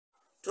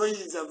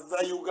toyinza va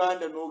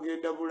Uganda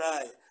n'ogenda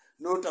Bulaaya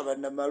n'otaba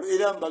namalu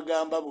era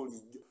mbagamba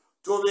bulijjo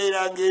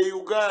tobeeranga e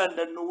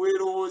Uganda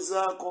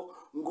noweerowoozaako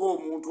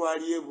ng'omuntu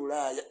ali e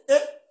Bulaaya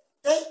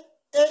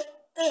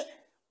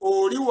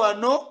oli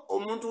wano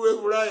omuntu w'e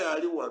Bulaaya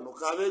ali wano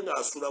kabe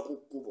ng'asula ku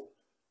kkubo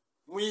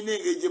muyina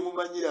engeri gye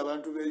mumanyira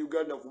abantu b'e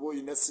Uganda kuba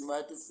oyina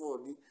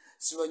smartphone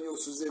simanyi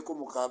osuzeeko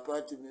mu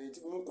kaapatimenti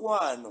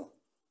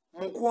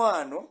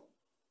mukwano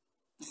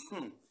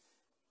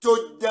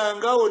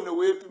tojjangawo ne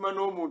weepima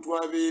n'omuntu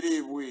abeera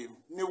ebweru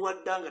ne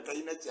wadda nga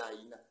talina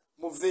kyayina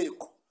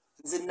muveeko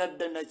nze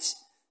nadda naki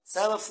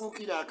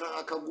saabafuukira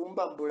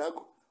akagumba mu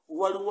bulago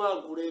waliwo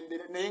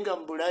akulembera naye nga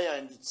mu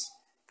Bulaaya ndiki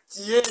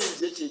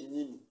kiyenje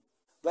kyennyini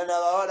bano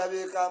abawala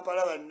b'e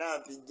Kampala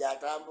bannampijja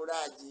atambula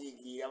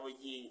agiyigira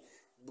bugiyi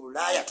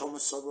Bulaaya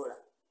tomusobola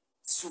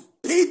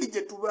supiidi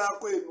gye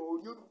tubaako eno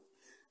olyo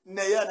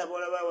naye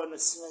anabawala ba wano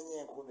simanyi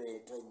enkuba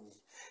etonye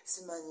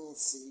simanyi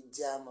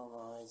nsijjama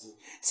mangi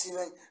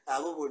simanyi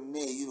abo bonna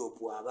e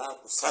Europe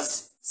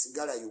abaakusaze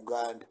sigala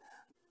Uganda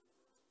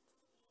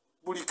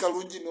buli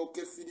kalungi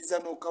n'okefiriza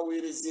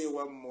n'okaweereza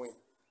ewammwe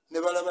ne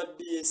balaba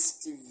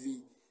DSTV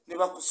ne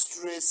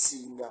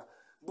bakustrесsinga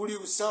buli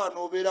busawa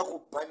n'obeera ku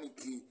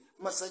paniki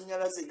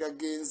masannyalaze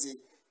gagenze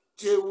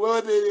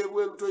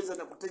tewabeerebwe butoyinza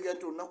nakutegera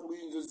nti olunaku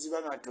luyinza oziba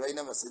nga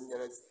tebalina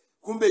masannyalaze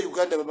kumbe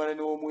Uganda bamala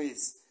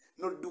n'omwezi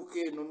nodduka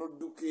eno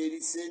nodduka eri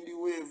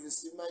sendiweevu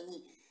simanyi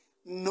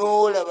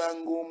n'olaba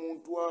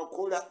ng'omuntu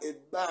akola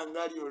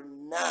ebbanga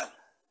lyonna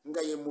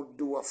nga ye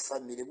muddu wa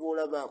famire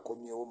bw'olaba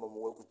akomyewo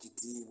mumuwe ku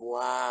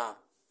kitiibwa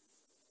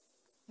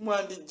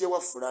mwandijje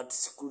wa flat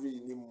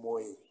screen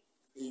mmwe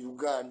e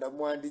Uganda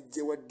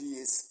mwandijje wa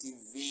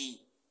DSTV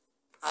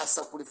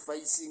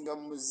asacrificinga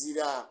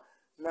muzira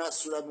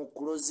n'asula mu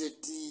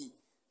klozeti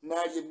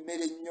n'alya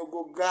emmere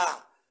nnyogoga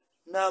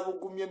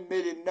n'abugumya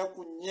emmere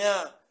ennaku nnya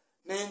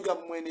naye nga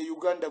mwene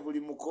Uganda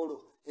buli mukolo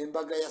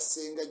embaga ya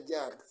Ssenga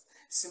Jack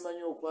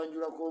simanyi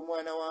okwanjula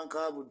kw'omwana wa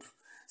Nkabudu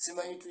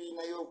simanyi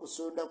tuyinayo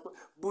okusonda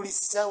buli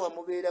ssaawa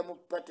mubeera mu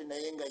pate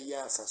naye nga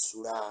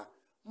yaasasula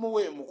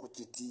muweemu ku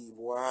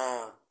kitiibwa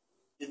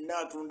yenna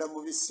atunda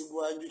mubisi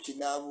gwa njuki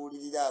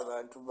n'abuulirira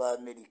abantu ba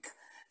Amerika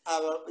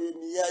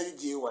emiyaayu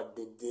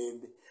gyewadde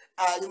eddembe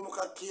ali mu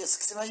kakeesi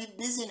simanyi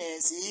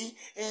bizinensi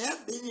era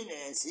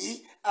bizinensi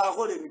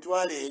akola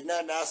emitwalo ena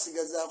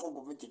n'asigazaako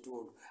gumu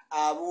kitundu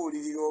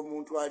abuulirira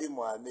omuntu ali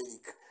mu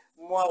Amerika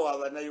mwawa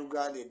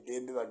abanayuganda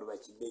eddembe bano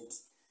bakibeti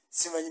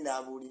simanyi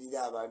n'abuulirira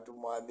abantu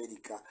mu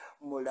Amerika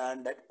mu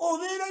London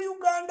obeera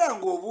Uganda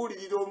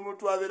ng'obuulirira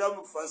omuntu abeera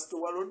mu fasito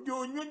walodde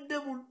onywedde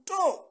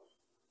buto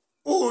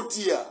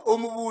otya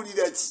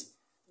omubuulira ki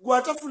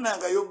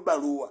gwatafunangayo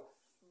bbaluwa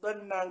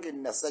bannange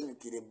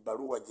nasanyukira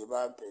ebbaluwa gye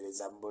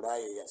bampeereza mu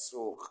Bulaaya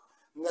eyasooka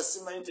nga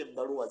simanyi nti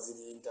ebbaluwa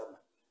ziri ntama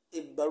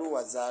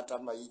ebbaluwa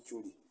zaatama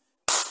ikyuli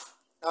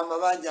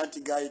amabanja nti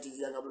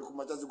gayitiriraga buli ku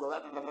matazigwa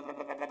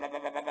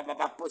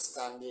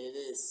posita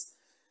ng'ereesi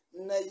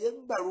naye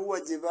ebbaluwa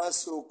gye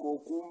baasooka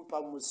okumpa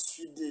mu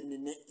Sweden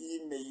ne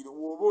email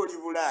woba oli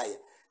Bulaaya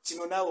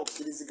kino naawe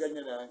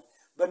okkiriziganya nange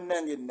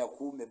bannange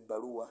nakuuma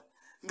ebbaluwa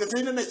nga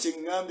talina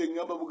nakyeŋŋamba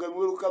eŋŋamba bugambi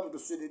welcome to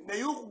Sweden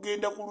naye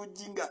okugenda ku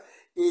luggi nga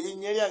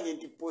erinnya lyange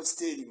nti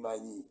posita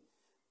erimanyi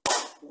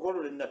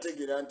kukolole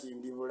nategeera nti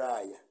ndi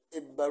Bulaaya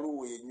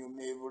ebbaluwa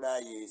enyuma e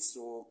Bulaaya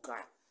esooka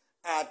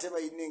ate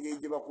balina engeri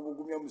gye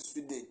bakubugumya mu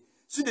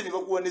Sweden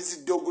bakuwa ne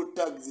zidogo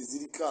tags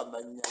ziriko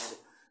amannya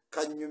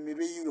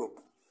kannyumirwe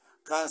Europe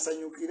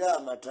kansanyukire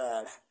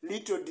amataala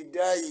little did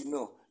I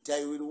know that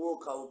I will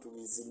walk out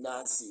with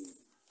Nancy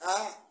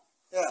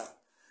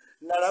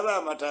nalaba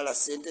amataala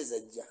sente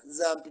zajja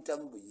zampita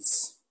mu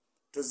buyisi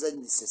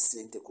tozannyise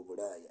sente ku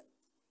Bulaaya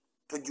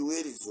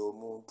togiweereza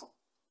omuntu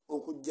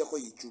okuggyako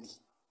yikyuli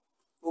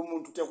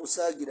omuntu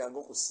takusaagiranga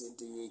ku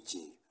sente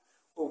y'ekyeyo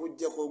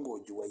okuggyako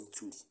ng'ogiwa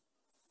yikyuli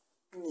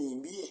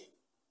nyimbye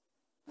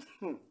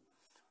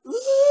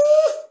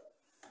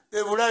e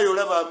Bulaaya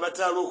olaba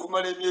amataala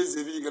okumala emyezi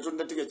 2 nga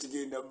tonnategeka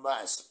kigenda mu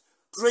maaso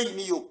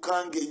turayini yokka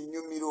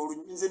ng'ennyumira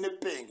olunyize ne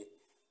penge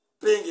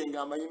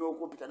ng'amanyi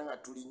n'okupita nga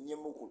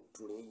tulinnyemu ku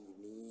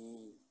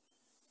tuleyini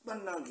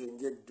bannange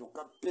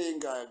ng'edduka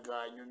penge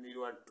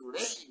aganyumirwa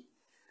tuleyini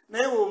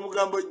naye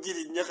bw'omugambo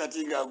girinnya kati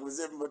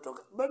ng'aguze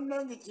emmotoka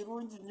bannange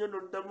kirungi nnyo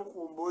noddamu ku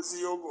mboozi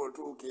yo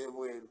ng'otuuka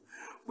ebweru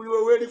buli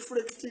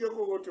weweerifulekitingako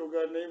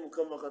ng'otogana naye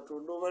Mukama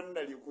Katonda oba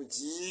nnali ku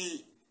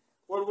ki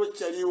waliwo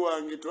kyali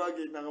wange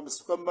twagendanga mu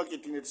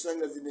supermarket ne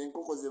tusanga zino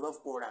enkoko ze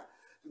bakola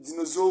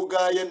zino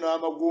z'ogaaya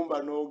n'amagumba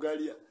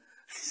n'ogalya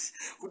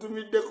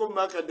kutumiddeko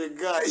makade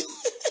gayi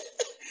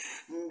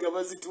nga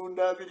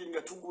bazitunda 2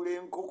 nga tugula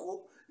enkoko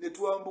ne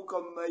twambuka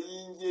mu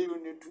mayinja eyo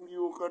ne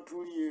tulyoka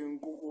tulya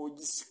enkoko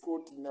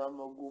ogisikooti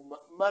n'amagumba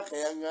maka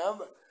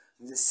yaŋŋamba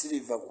nze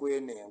siriva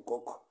kwene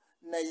enkoko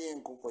naye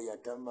enkoko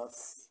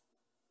yatamaffe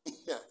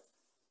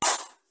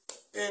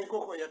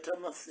enkoko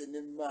yatamaffe ne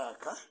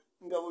maaka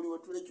nga buli we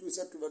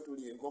tulekyusa tuba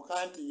tuli enkoko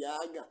anti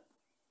yaaga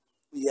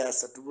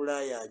yasatu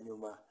Bulaaya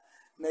anyuma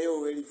naye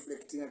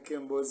oweeriflectingako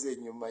emboozi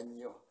enyuma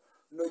nnyo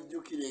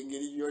nojjukira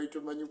engeri gy'oli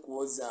tomanyi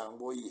kwoza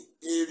ngoye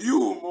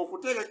ebyuma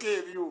okuteekako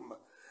ebyuma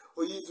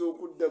oyinza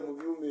okudda mu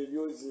byuma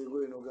ebyozeebwa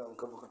eno ga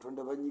mukama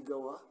katonda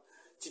banyigawa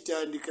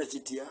kitandika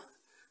kitya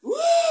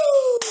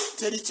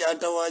teri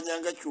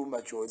kyantawanyanga kyuma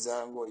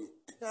kyozangoye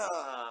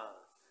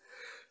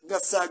nga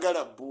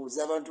saagala buuza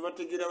abantu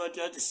bategera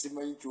batya ati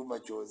simanyi kyuma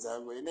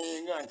kyozangoye naye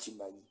nga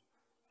nkimanyi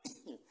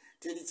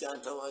teri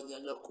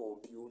kyantawanyanga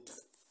kompyuta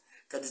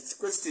kati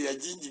kikwesite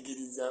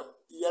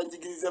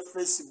yanjigiriza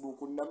Facebook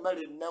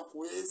namala ennaku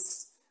ezi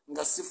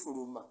nga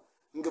sifuluma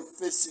nga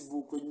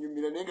Facebook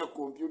enyumira naye nga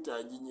kompyuta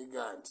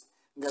anginyiga nti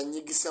nga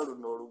nyigisa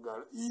luno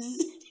olugalo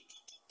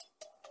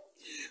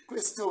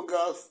kwesito nga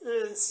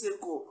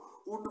enseko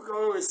uduka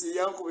wewese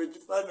yankuba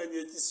ekifaananyi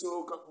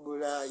ekisooka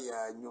bulaaya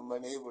nyuma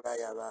naye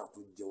bulaaya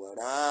abaakujja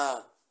wala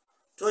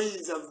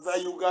toyinza va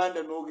Uganda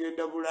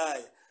n'ogenda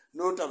bulaaya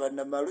n'otaba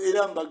namalo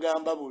era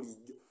mbagamba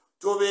bulijjo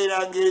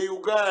tobeeranga e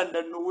Uganda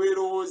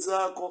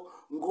noweerowoozaako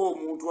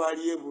ng'omuntu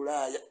ali e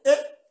bulaaya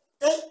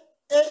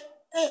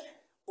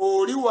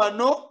oli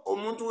wano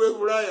omuntu w'e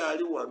bulaaya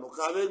ali wano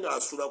kabe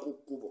ng'asula ku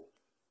kkubo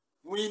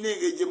muyina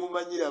engeri gye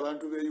mumanyira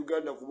abantu b'e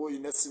Uganda kuba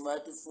olina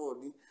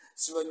smartphone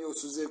simanyi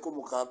osuzeeko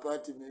mu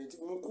kaapatimenti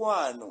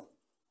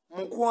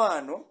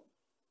mukwano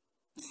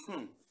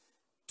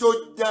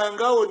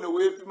kyojjangawo ne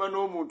weepima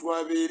n'omuntu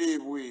abeera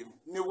ebweru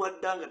ne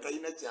waddanga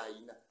talina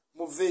kyayina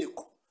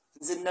muveeko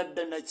nze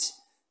nadda naki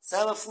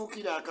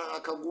saabafuukira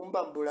akagumba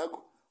mu bulago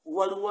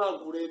waliwo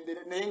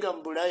akulembera naye nga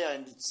mu bulaaya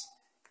ndiki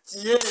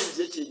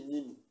kiyenje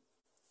kyennyini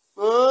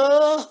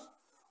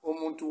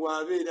omuntu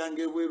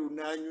waabeeranga ebweru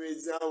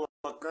n'anyweza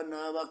waka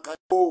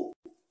n'abakao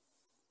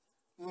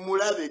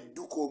mulabe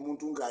edduka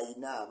omuntu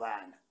ng'ayina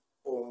abaana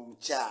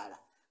omukyala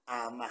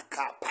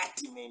amaka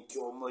apatimenti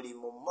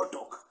omulimu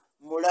motoka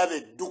mulabe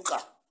edduka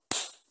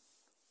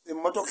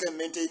emmotoka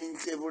emaintaining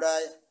e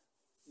bulaaya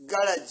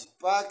garage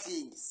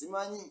parking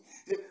simanyi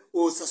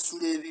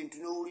osasula ebintu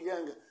n'owulira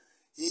nga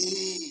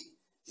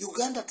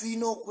Uganda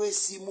tulina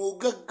okwesiima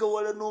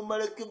ogaggawala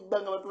n'omalako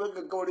ebbanga abantu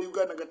bagaggawala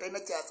Uganda nga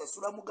talina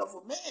kyasasula mu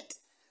gavumenti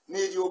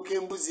n'eryoka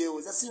embuzi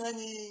ewoza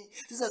simanyi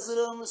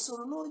tusasula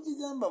omusolo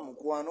n'ogigamba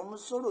mukwano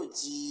omusolo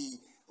ki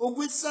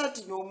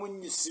ogw'essaati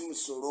n'omunnyusi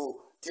musolo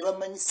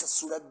tebamanyi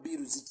sasula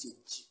bbiru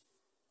zikyeki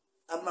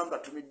amamba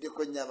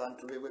tumiddeko nnyo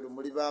abantu bebweru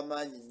muli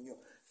b'amaanyi nnyo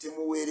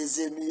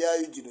temuweereza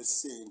emiyaayo gino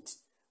ssente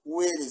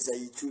weereza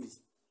ikyuli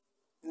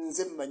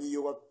nze mmanyi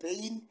yowa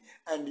pain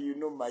and you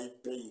know my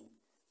pain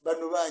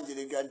bano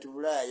banjerega nti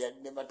bulaaya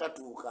ne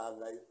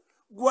batatuukangayo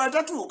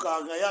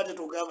gwatatuukangayo ate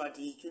tugamba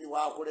nti ikyuli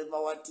wakulema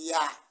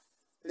watya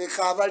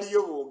leka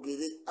abaliyo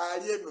boogere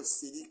ali eno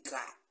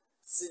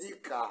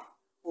sirika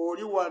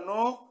oli wano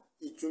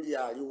ikyuli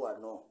ali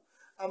wano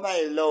am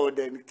I loud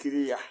and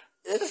clear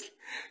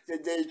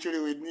jajja ikyuli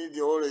we need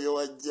all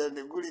yowajja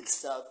ne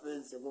gulikisa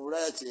afense mu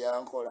bulaaya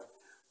kyeyankola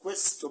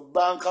kwesito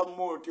banka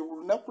moti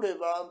olunaku lwe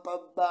bampa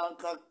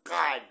banka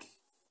kaadi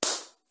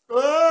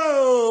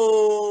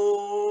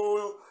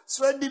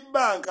swedi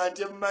banka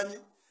nti emmanyi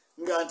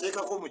nga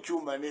nteekako mu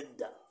kyuma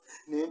nedda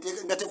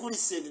nga tekuli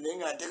sente naye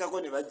nga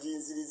nteekako ne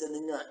bajinziriza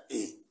nenga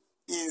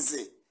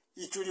nze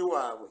ikyuli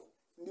waabwe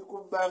ndi ku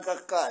banka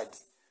kaadi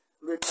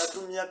lwe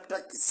natumya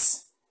takisi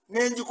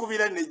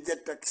nenjikubira nejja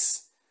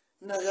takisi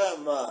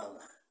nagamba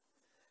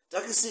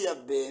takisi ya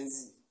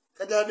benzi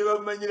kati ate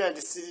bamanyira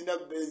nti sirina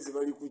benzi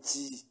bali ku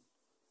ki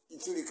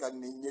ikyuli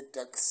kanenye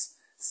takisi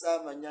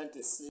saamanya nti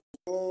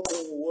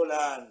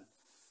wolan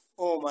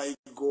oh my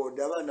god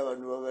abaana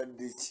bano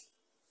babadde ki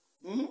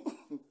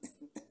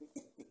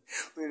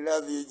we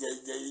love you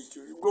jajja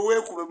ikyuli gwe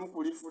weekubemu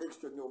ku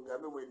reflection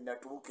ogambe bwe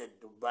natuuka e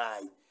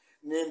Dubai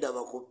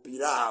nendaba ku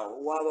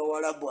piraawo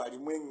w'abawalabu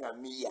alimu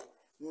eŋŋamiya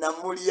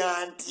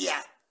namulya ntya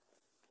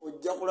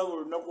ojja kulaba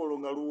olunaku olwo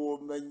nga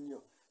luwomba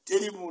nnyo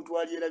teri muntu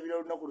alyerabira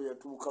olunaku lwe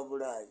yatuuka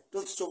bulaaya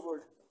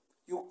tokisobola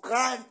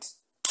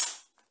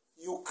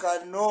you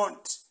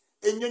cannot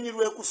ennyonyi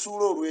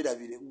lwekusuula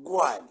olwerabire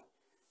gwani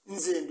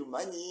nze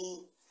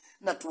ndumanyi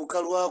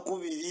natuuka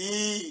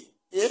lwakubiri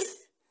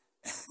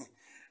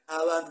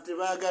abantu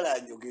tebaagala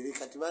njogere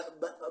kati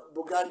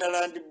Buganda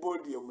Land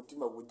Board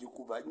omutima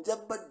gugikuba nja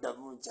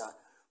baddamu nkya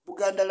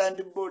Buganda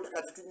Land Board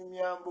kati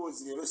tunyumya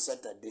mboozi leero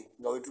Saturday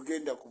nga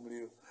wetugenda ku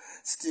muliro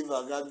Steve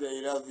agambye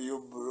I love you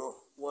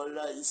bro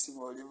wala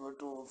Isma oli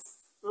mutuufu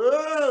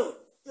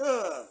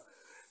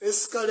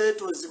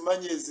escalator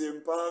zimanyi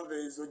ez'empanvu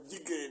ezo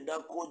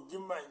gigendako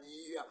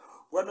gimanyira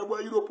wano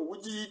bwa Europe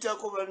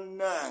bugiyitako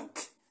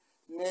bannange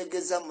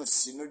negeza mu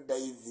sino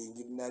diving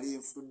nali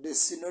nfudde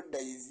sino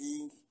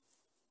diving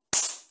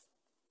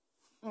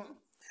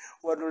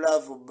wano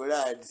love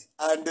blood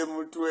ande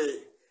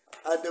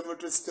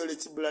mutwe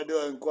storage blood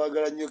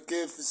wankwagala nnyo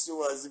KFC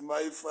was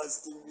my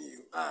first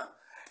meal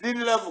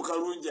lini love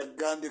kalungi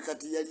agambye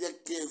kati yalya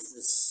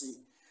KFC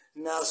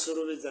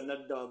n'asolobeza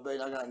nadda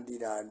wabairaga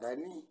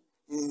ndirandani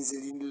nze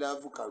lini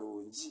love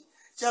kalungi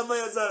kyava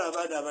yazaala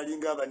abaana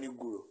abalinga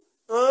abanigulo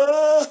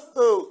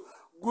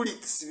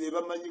guliks be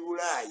bamanyi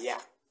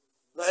bulaaya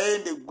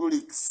baende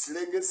guliks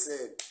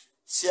lengesene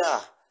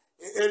sha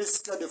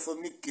eliskade for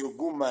Mickey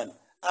Oguman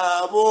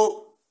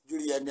abo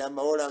Julian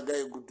amawola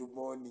agaye good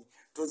morning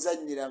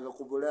tozanyiranga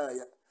ku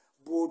bulaaya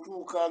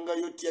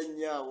bw'otuukangayo tya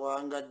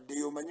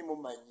nnyawangaddeyo omanyi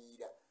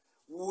mumanyira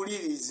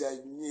wuliriza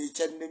nnyo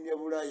ekyannemya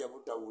bulaaya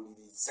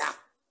butawuliriza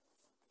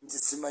nti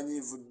simanyi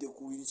nvudde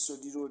ku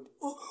Wilson Road.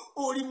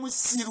 Oli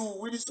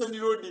musiru. Wilson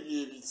Road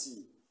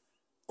byebiki?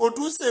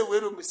 Otuuse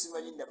ebweru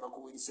musimanyi ndava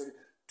ku Wilson.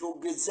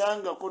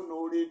 Togezangako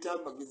n'oleeta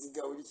amagezi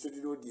ga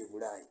Wilson Road e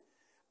Bulaaya.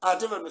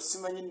 Ate bano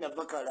simanyi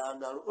nava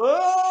Kalangalo.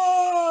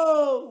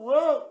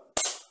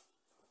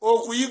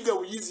 Okuyiga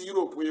buyizi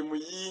Europe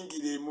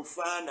emuyingire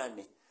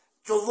emufaanane.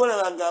 Kyova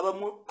olaba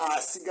ng'abamu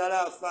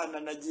asigala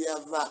afaanana gye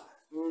yava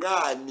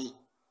ngaani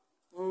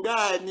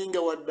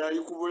nga wadde ali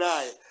ku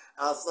Bulaaya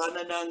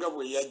afaanana nga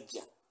bwe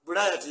yajja.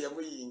 Bulaaya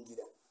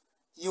teyamuyingira.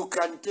 You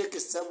can take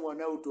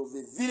someone out of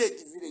a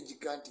village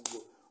can't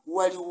go.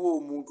 Waliwo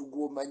omuntu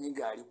gw'omanyi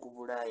ng'ali ku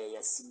Bulaaya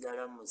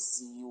yasigala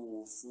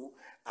musiyuufu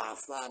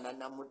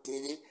afaanana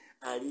mutere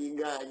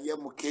alinga alya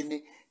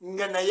mukene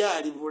nga naye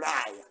ali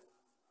Bulaaya.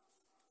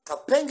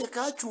 Kapenge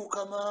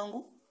kakyuka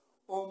mangu.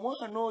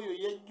 Omwana oyo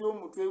yajja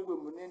omutwe gwe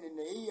munene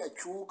naye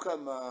yakyuka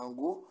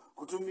mangu.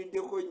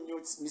 Kutumiddeko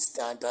nnyo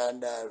Mr.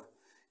 Ntandaro.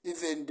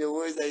 Even the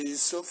weather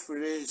is so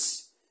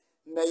fresh.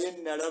 Naye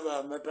nalaba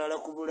amataala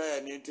ku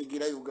Bulaaya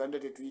n'entegera Uganda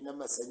tetulina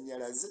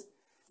masannyalaze.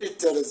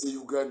 Ettaala ze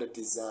Uganda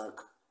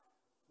tezaaka.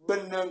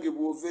 Bannange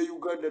bw'ova e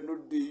Uganda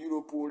nodda e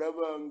Europe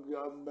olaba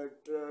nga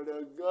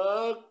amataala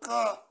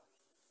gaaka.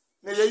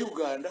 Naye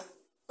Uganda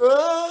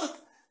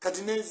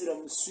kati nenzira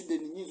mu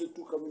Sweden nyinza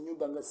otuuka mu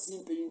nnyumba nga si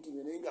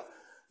painting naye nga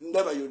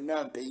ndaba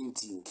yonna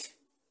painting.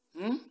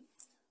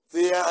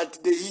 They are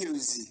at the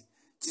hills.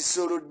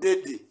 Kisolo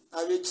dede.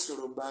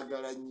 Ab'ekisolo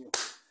mbaagala nnyo.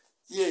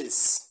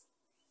 Yes.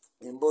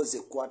 Emboozi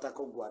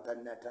ekkwatako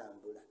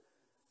gwatanatambula.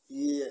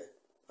 Yeah.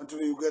 Antu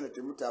be Uganda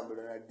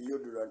temutambula na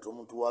deodorant.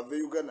 Omuntu wava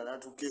e Uganda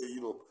n'atuuka e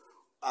Europe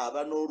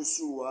aba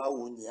n'olusu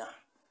lwawunya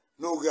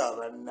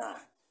n'ogaba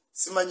nnaani.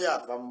 Simanyi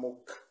ava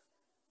mukka.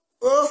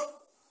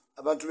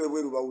 Abantu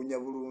b'ebweru bawunya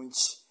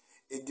bulungi.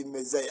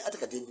 Edimezaya ate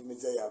kati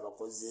edimezaya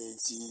abakoze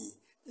eki?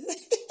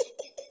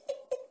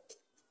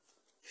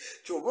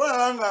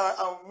 Kyova nga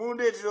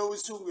amundeetera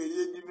obusungu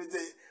eri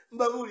edimezaya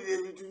mbabuulira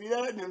ebintu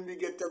birala ne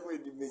mbigattamu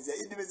edimezaya.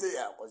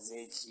 Edimezaya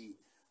akoze eki?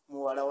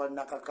 Muwala wa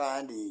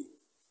Nakakande.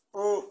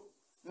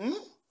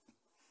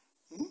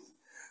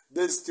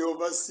 Best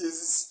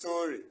overseas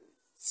story.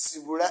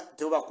 Sibula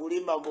teba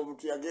kulima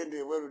ng'omuntu yagenda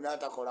ebweru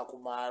n'atakola ku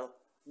maalo.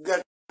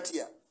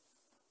 Gatya.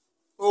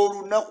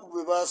 Olunaku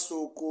bwe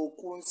basooka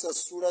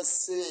okunsasula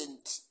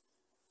sente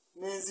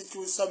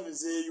n'enzikyusa mu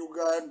z'e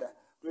Uganda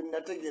lwe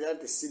nategeera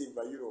nti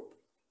siriva Europe.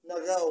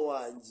 Nagaawo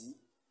wangi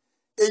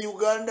e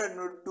Uganda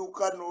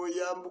n'odduka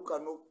n'oyambuka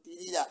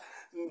n'okkirira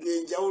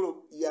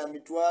ng'enjawulo ya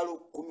mitwalo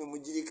 10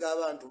 mugiriko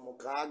abantu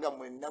 6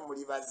 mwenna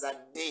muli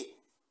bazadde.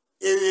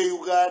 E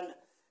Uganda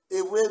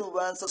ebweru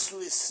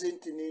bansasula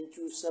esente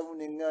n'enkyusamu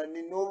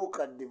neŋŋaani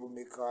n'obukadde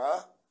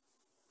bumeka.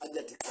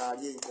 Ajja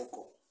tikaalya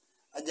enkoko,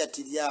 ajja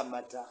tirya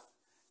amata,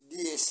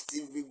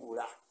 DSTV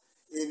gula,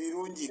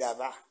 ebirungi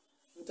raba,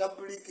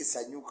 ntabuliki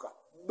sanyuka.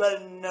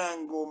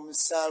 Bannange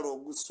omusaala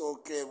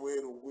ogusooka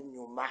ebweru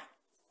gunyuma.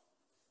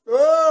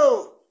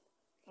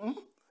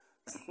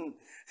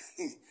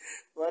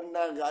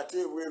 Bannange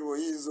ate ebweru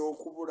oyinza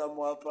okubula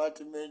mu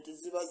apartment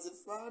ziba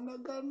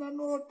zifaanagana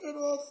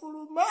n'otera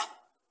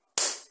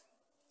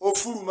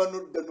ofuluma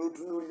nodda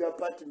n'otunuulira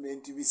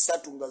apartment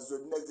 3 nga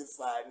zonna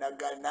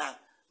zifaanagana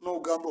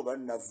n'ogamba oba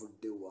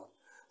navuddewa.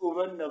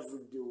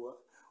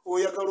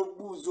 Oyagala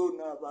okubuuza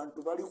ono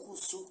abantu bali ku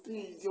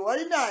supiigi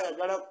walina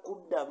ayagala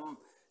kuddamu.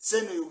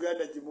 Seno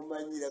Uganda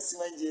gimumanyira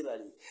simanyi gye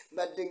bali.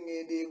 Mbadde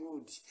ngenda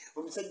ebuuti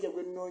omusajja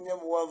gwe nnoonya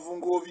muwanvu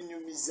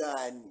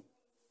ng'obinyumizaani.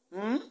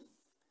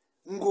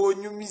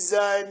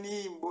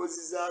 Ng'onyumizaani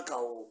mboozi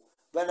zaakawo.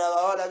 Bano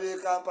abawala b'e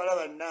Kampala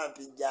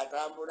bannampijja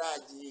atambula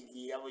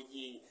agiyigiira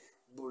bugi.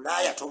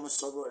 Bulaaya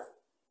tomusobola.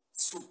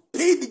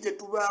 Supiidi gye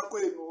tubaako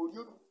eno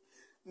olyo.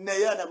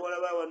 Naye anabawala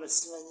ba wano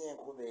simanyi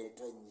enkuba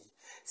etonnye.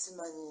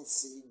 Simanyi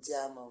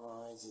nsijjama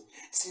mangi.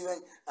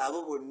 Simanyi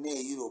abo bonna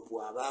e Europe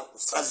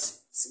abaakusaze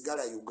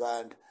sigala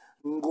Uganda.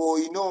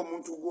 Ng'olina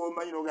omuntu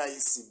gw'omanyi noga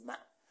Isma.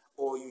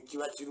 Oyo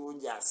kiba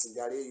kirungi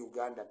asigale e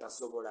Uganda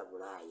tasobola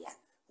Bulaaya.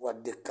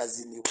 Wadde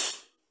kazini.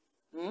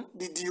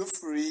 Did you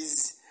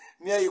freeze?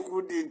 Me I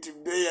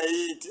couldn't bear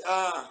it.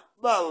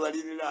 Baabo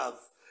bali love.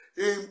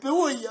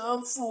 Empewo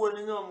yanfuwa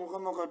ninga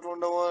Mukama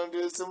Katonda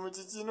wandeese mu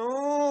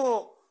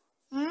kikino.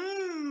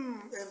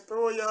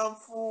 Empewo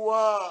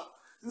yanfuwa.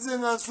 Nze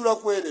nga nsula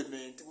ku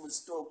element mu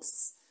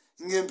stocks.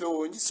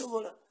 Ng'empewo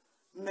ngisobola.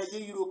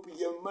 Naye Europe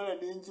yamala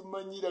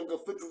n'engimanyira nga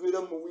ffe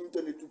tubeera mu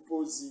winter ne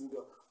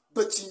tupozinga.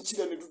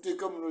 Bakinchira ne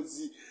tuteeka muno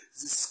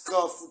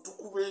zisikafu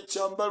tukuba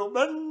ekyambalo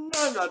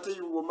bannanga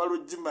ate omala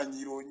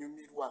ogimanyira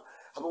onyumirwa.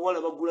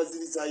 Abawala bagula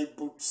ziri za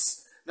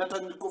boots.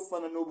 Natandika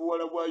okufaanana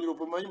n'obuwala bwa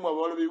Europe. Manyimu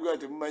abawala be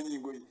Uganda temumanyi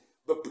ngoye.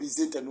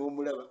 Bapurezenta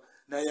n'omulaba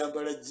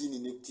n'ayambala jini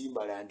ne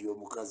Timbaland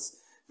omukazi.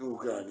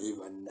 N'ogaa naye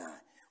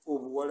bannaye.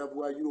 Obuwala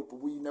bwa Europe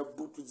buyina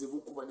butu ze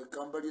bukuba ne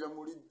kambalira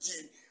muri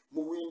jini.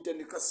 Mu winter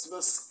ne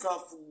kasiba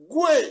sikafu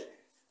gwe.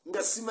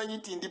 Nga simanyi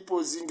nti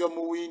ndipozinga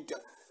mu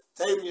winter.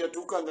 Time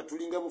yatuuka nga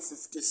tulinga mu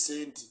 50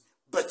 cent.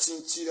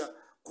 bachinchira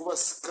kuba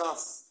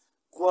scarf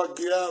kwa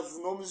glove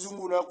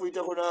n'omuzungu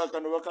nakuyitako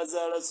nakano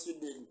bakazaala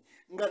Sweden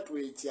nga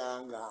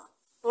twekyanga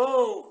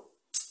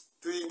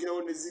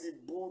tuyingirawo ne ziri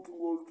buutu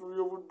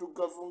ng'olutulyo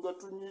buddugavu nga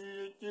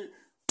tunyiriki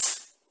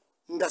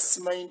nga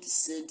simanyi nti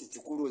sente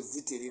kikulu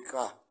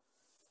ozitereka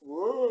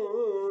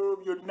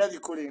byonna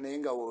bikole naye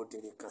nga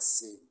wootereka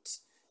sente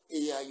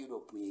eya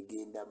Europe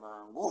egenda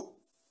mangu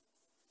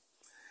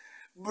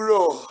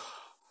bro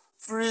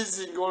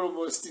freezing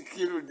almost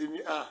killed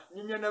me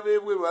nyumya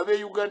n'abebweru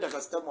ab'Uganda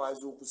kasita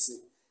mwazuukuse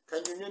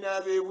kanyumya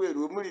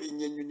n'abebweru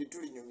omulirinya ennyonyi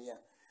tulinyumya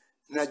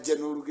najja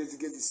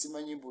n'olugezigezi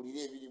simanyi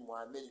mbuulira ebiri mu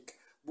America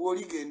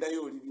bw'oligendayo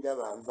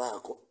olibiraba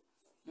nvaako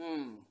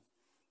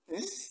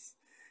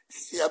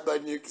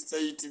yabani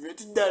excitement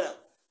ddala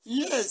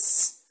yes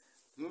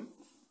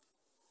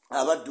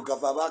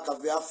abaddugavu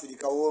abaakava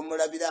Africa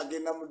w'omulabira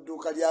agenda mu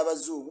dduuka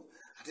ly'abazungu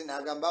ate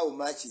n'agamba how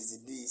much is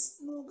this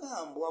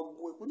n'ogambwa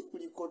gwe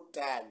kuliko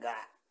ttaaga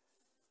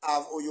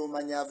oyo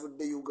omanya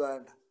avudde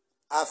Uganda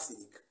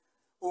Africa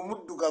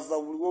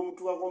omuddugavu buli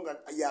w'omutuwako nga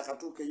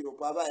yakatuuka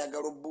Europe aba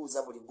ayagala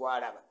obbuuza buli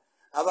gwalaba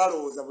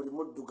abalowooza buli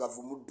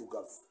muddugavu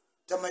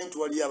tamanyi nti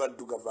waliyo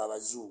abaddugavu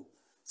abazungu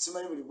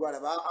simanyi buli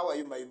gwalaba how are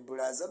you my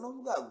brother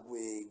n'obuga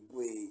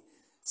gwe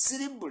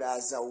siri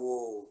brother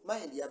wo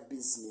mind your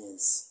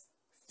business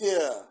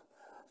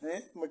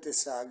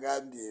Mutesa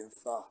agambye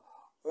nfa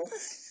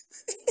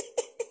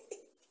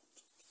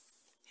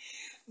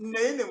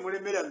naye ne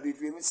mulemera mu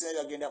bintu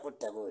emisira bagenda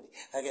kuttabooli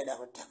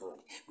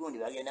gundi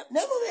bagenda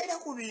nemubeera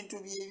ku bintu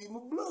byebimu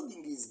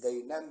blogging is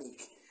dynamic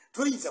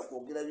toyinza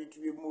kwogera bintu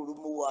bimu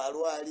olumu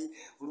walwali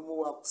olumu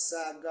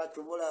wakusaaga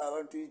tobola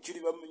abantu ekiri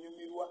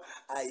bamunyumirwa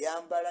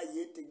ayambala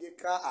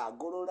yeetegeka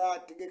agolola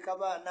ategeka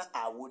baana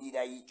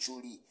awulira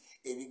ikyuli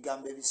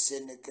ebigambo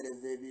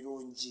ebisenekereva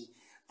ebirungi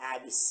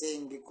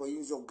abisengeko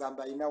yinza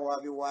okugamba alina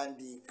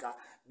wabiwandiika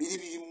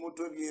biri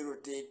muto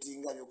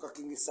byerotatinga byokka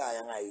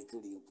kingisaaya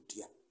ng'ayituli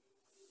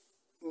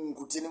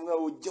nkutya nimwe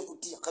ojja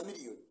kutya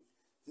kamiliyoni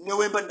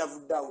newemba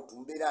navudde awo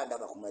tumbeera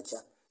ndaba ku makya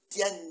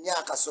tya nnyo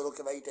akasolo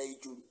ke bayita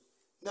ikyuli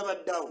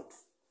nabadde awo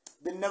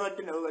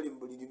bennabadde nabo bali mu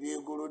buliri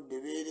beegolodde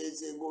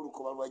beereeze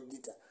ng'olukoba lwa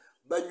gita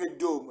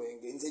banywedde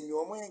omwenge nze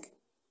nnywa omwenge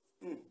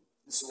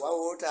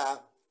nsiwawoota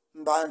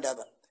mba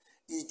ndaba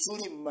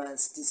Ichuli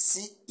must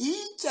see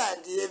each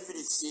and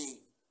everything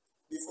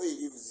before he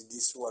leaves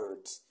this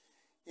world.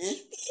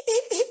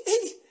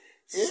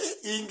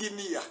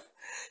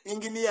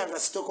 Engineer nga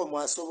Stockholm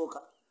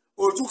asoboka.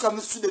 Otuuka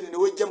mu Sweden ne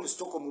wejja mu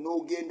Stockholm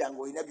n'ogenda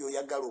ng'olina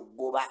by'oyagala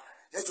okugoba.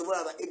 Yakyo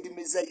olaba Eddie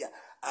Mezaya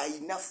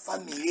ayina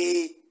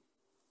famire.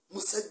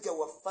 Musajja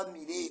wa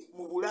famire.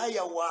 Mu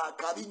Bulaaya wa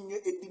kabi nnyo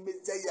Eddie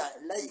Mezaya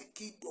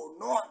like it or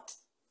not.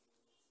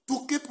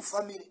 To keep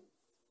family.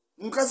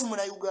 Mukazi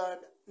muna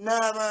Uganda.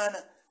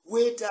 N'abaana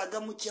weetaaga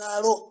mu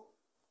kyalo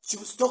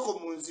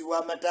Stockholm nzibwa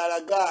amataala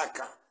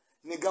gaaka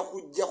ne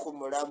gakujja ku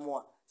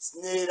mulamwa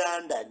ne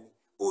London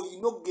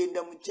olina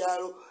okugenda mu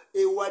kyalo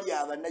ewali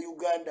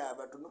abannayuganda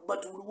abatono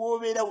but buli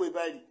w'obeera we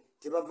bali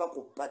tebava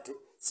ku pate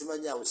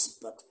simanyi awo si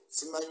pate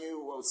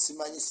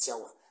simanyi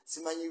syawa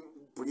simanyi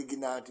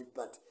puliginanti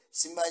pate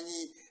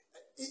simanyi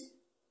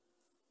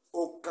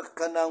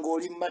okkakkana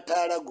ng'oli mu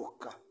mataala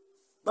gokka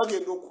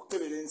bagenda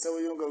okukebera ensawo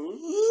yo nga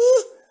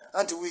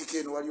anti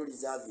weekend waliyo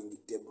reserving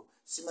table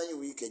simanyi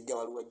weekend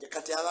waliwajja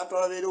kati abantu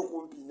ababeera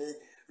okumpi ne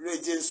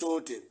Regents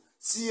Hotel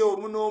si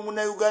omu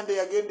n'omunayuganda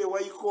yagenda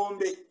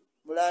Waikombe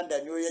mu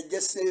London oyo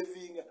yajja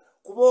savinga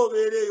kuba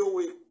obeera eyo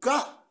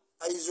wekka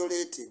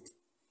isolated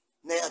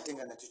naye ate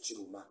nga nakyo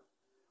kiruma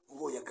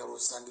oba oyagala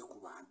osange ku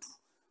bantu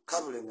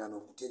kabulengana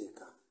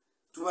okutereka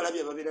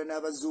tubalabye ababeera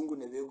n'abazungu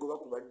ne beegoba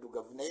ku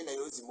baddugavu naye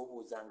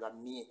ozimubuuza nga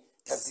mmye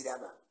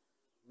taziraba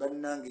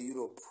bannange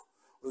Europe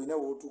olina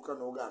wootuuka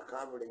n'oga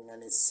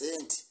akabulengana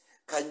essente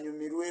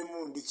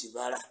kanyumirwemu ndi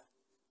kibala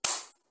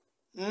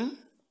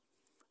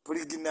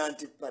pregnant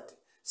party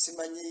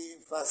simanyi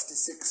first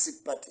sex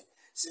party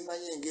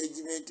simanyi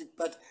engagement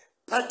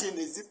party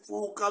ne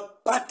zifuuka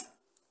party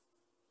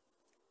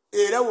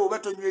era bw'oba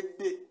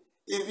tonywedde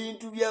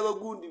ebintu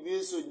by'abagundi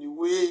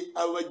beesonyiwe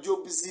aba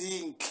jobs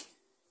link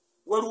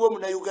waliwo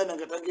omunayuganda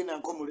nga tagenda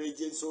nko mu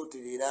Regents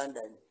Hotel e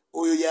London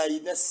oyo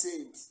yalina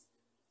sente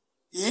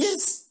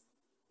yes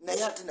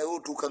naye ate naye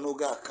otuuka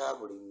n'oga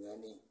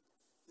akabulengane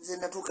nze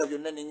natuuka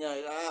byonna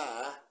neŋŋaayo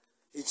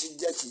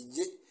ekijja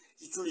kijje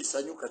Ichuli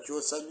sanyuka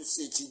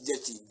kyosanyuse ekijja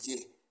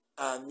kijje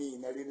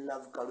amiina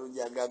love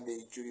kalungi agambe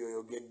Ichuli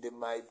oyogedde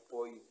my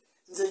point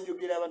nze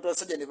njogera abantu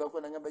abasajja ne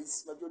bakola ngamba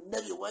Isma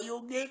byonna bye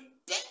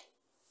wayogedde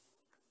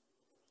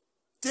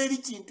teri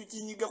kintu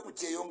kinyiga ku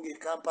kyeyonga e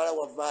Kampala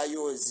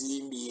wavaayo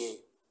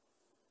ozimbye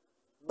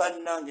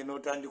bannange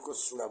n'otandika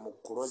osula mu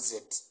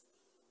closet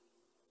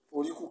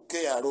oli ku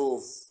care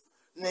of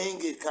naye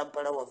ng'e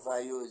Kampala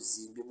wavaayo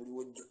ozimbye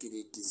muliwo ojjukira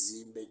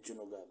ekizimbe ekyo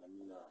nogamba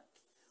munange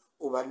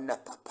oba nna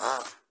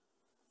papa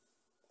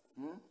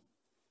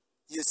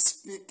you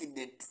speak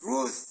the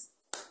truth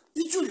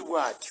Ichuli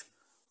bwatyo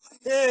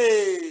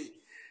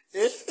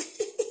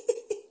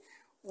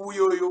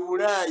uyo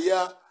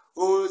Bulaaya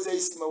olowooza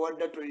Isma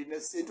wadda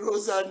tolina sente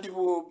olowooza ndi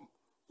bwomu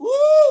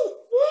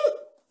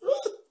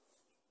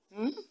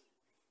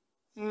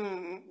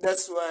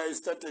That's why I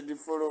started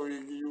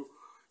following you.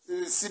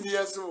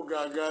 Senior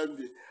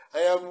Sugagambi.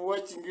 I am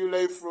watching you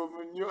live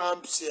from New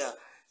Hampshire,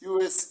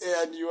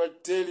 USA, and you are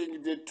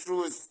telling the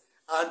truth,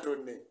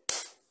 Anthony.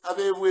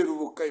 Abebweru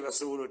bokka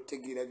basobola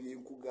otegeera bye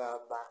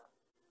nkugamba.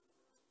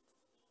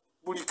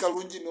 Buli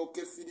kalungi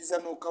n'okefiriza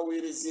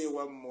n'okaweereza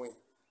ewammwe.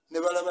 Ne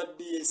balaba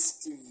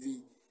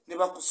DSTV. Ne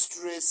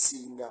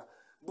bakustrесsinga.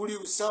 Buli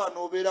busawa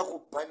n'obeera ku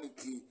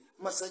paniki.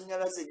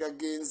 Masannyalaze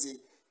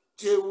gagenze.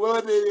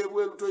 Kyewabeere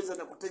bweru toyinza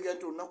na kutegeera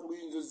nti olunaku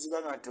luyinza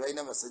ozziba nga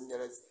tebalina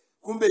masannyalaze.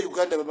 Kumbe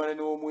Uganda bamala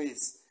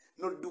n'omwezi.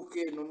 Nodduka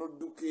eno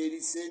nodduka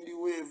eri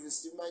sendiweevu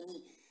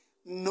simanyi.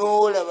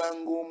 N'olaba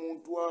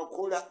ng'omuntu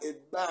akola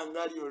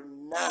ebbanga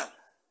lyonna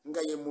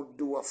nga ye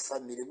muddu wa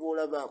famire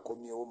bw'olaba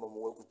akomyewo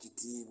mumuwe ku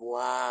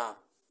kitiibwa.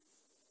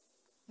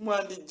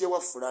 Mwandijje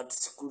wa flat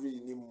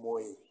screen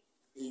mmwe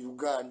e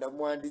Uganda,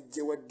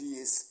 mwandijje wa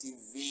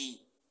DSTV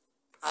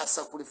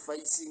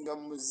asacrificinga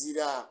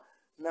muzira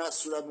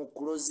n'asula mu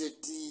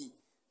klozeti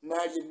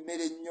n'alya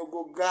emmere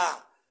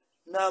ennyogoga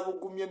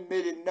n'abugumya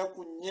emmere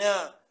ennaku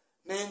nnya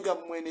naye nga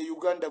mwene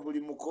Uganda buli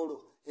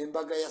mukolo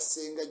embaga ya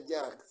Ssenga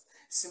Jack.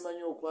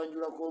 Simanyi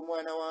okwanjula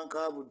kw'omwana wa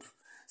Nkabudu,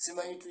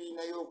 simanyi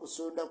tuyinayo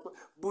okusonda kwe.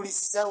 Buli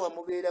ssaawa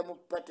mubeera mu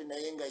pate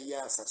naye nga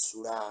ye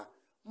asasula.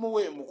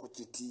 Muweemu ku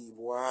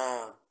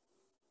kitiibwa.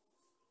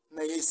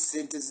 Naye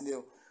ssente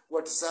zino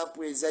WhatsApp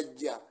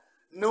ezajja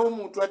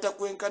n'omuntu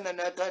atakwenkana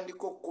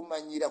n'atandika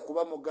okukumanyira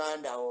kuba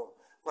muganda wo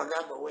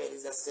wagamba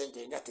weereza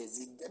ssente nga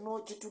tezijja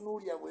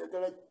n'okitunuulira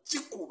bweyagala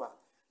kikuba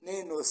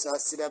naye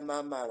n'osaasira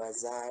maama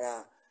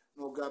abazaala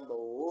n'ogamba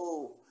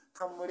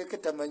kamuleke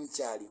tamanyi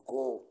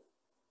kyaliko.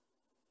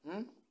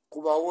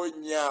 Kubawo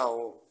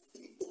nnyawo.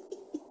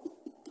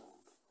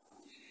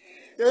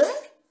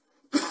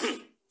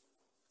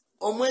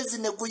 Omwezi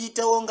ne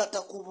guyitawo nga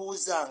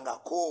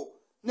takubuuzangako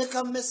ne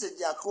ka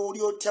message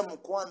akooli otya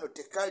mukwano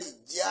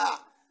tekalijja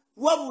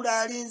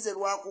wabula alinze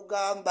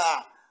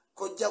lwakugamba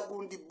kojja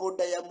gundi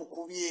boda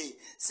yamukubye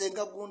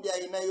senga gundi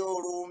ayinayo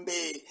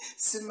olumbe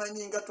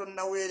simanyi nga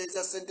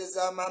tonnaweereza ssente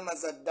za maama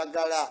za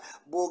ddagala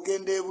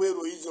bw'ogenda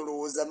ebweru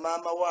oyizolowooza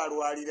maama wa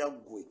alwalira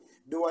ggwe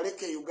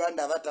bewaleke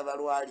Uganda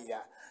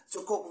abatabalwalira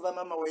kyokka okuva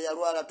maama we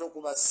yalwala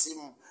tokuba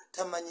ssimu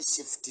tamanyi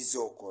shifuti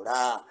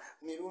z'okola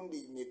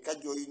mirundi myeka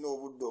gy'olina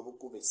obudde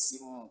obukuba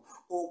essimu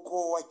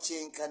okoowa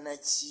kyenkana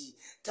ki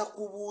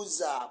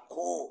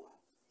takubuuzaako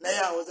naye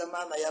awoza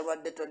maama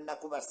yalwadde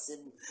tonnakuba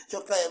ssimu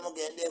kyokka ye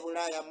mugenda e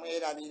Bulaaya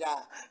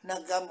mwerabira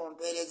nagamba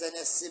ompeereza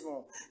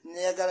n'essimu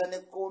neyagala ne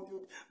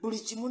kompyuta buli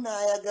kimu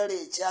n'ayagala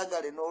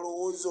ekyagale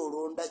n'olowooza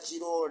olonda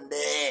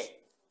kironde.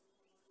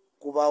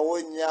 Kubawo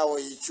nnyawo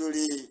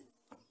ikyuli.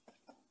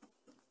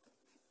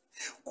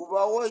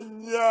 Kubawo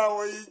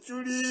nnyawo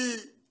ikyuli.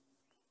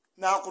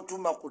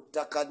 N'akutuma ku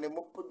ttaka ne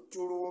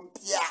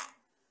mupujjulumpya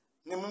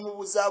ne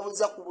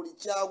mumubuzaabuza ku buli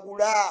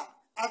kyagula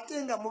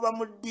ate nga muba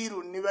mu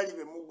ddiiru ne bali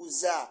be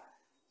muguza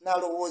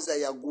n'alowooza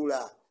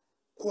yagula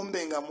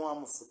kumbe nga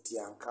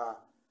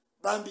mwamufutyanka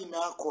bambi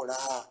n'akola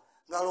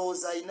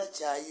ng'alowooza alina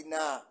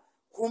kyayina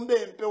kumbe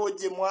empewo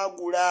gye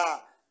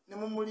mwagula ne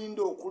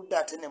mumulinda okudda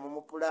ate ne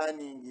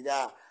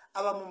mumupulaaningira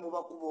abamu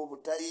mubakuba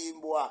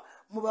obutayimbwa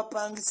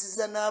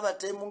mubapangisiza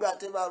n'abatemu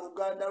ng'ate ba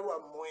luganda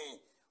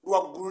lwammwe lwa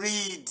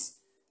greed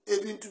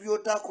ebintu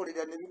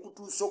by'otaakolera ne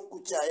bikutuusa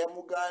okukyaya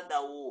muganda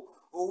wo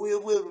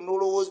ow'ebweru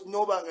n'olowooza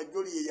n'obanga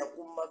gy'oli ye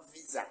yakumma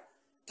visa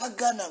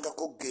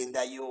tagaanangako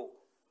kgendayo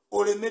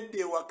olemedde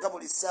ewaka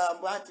buli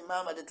ssamba nti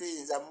maama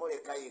tetuyinza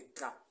muleka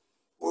yekka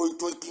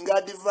otakinga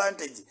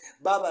advantage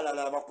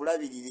baabalala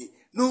abakulabirire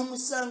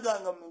n'omusanga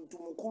nga muntu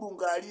mukulu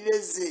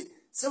ng'alireze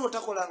sebo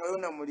takolangayo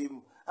na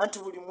mulimu anti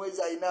buli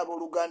mwezi alina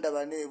abooluganda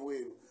bana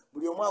ebweru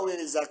buli omu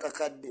aweereza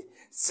akakadde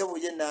sebo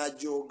ye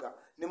n'ajooga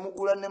ne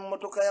mugula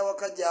n'emmotoka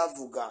yawaka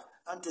gy'avuga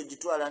anti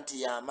ogitwala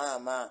nti ya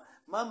maama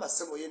maama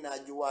sebo ye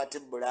n'agiwa ate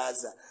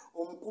bulaaza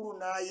omukulu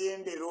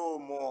n'ayendera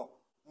omwo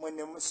mwe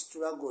ne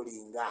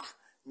musitulagolinga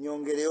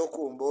nyongereyo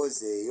ku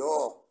mboozi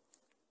eyo.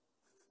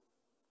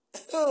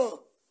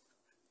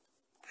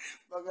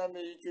 Bagambe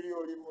yikiri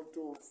oli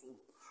mutuufu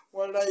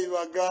wallahi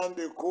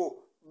bagambeko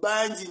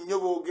bangi nnyo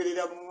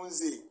boogerera mu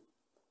nze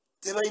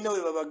tebalina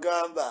we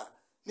babagamba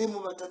ne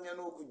mubatamya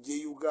n'okujja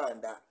e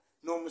Uganda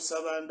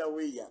n'omusabanda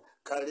weya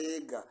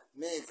kaleega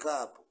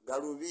makeup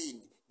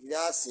galubindi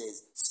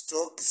glasses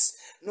stocks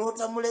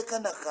n'otamuleka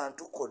na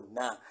kantu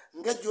konna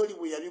nga gy'oli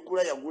bwe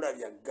yabigula yagula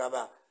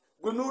byaggaba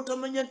gwe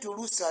n'otamanya nti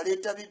oluusi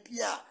aleeta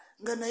bipya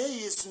nga naye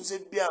yeesunze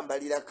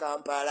byambalira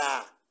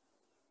Kampala.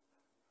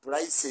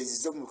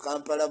 Prices zo mu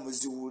Kampala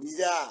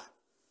muziwulira.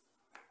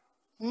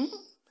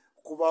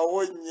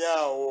 Kubawo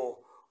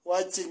nnyawo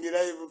watching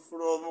live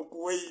from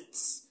Kuwait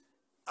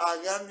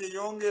agambye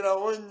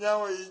yongerawo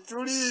nnyawo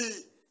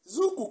ikyuli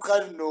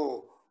zuukuka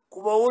nno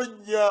kubawo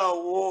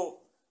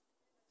nnyawo.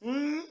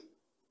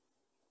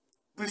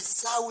 Buli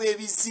ssaawa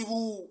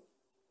ebizibu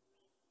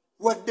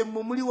wadde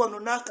mmwe muli wano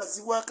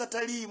n'akazibu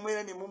akataliimu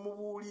era ne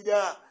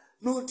mumubuulira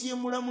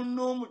n'otyemula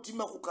munno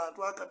omutima ku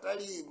kantu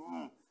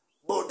akataliimu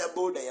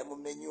boda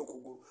yamumenya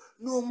okugulu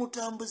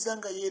n'omutambuza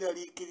nga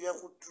yeeraliikirira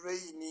ku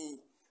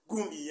tureyini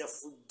gundi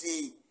yafudde.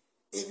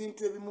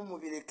 Ebintu ebimu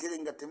mubirekere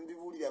nga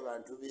temubibuulira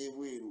abantu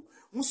b'ebweru,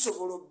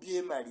 musobola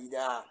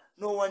obyemalira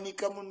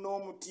n'owanika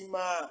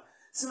munn'omutima.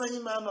 Simanyi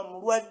maama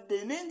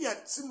mulwadde naye nga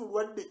si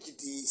mulwadde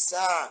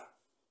kitiisa.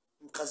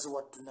 Mukazi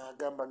wattu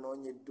n'agamba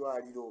noonya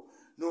eddwaliro,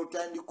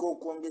 n'otandika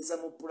okwongeza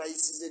mu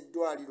pulayisi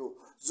z'eddwaliro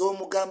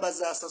z'omugamba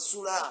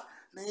z'asasula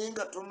naye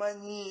nga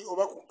tomanyi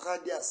oba ku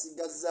kaadi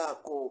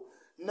asigazaako,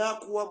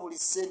 n'akuwa buli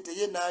ssente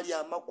ye n'alya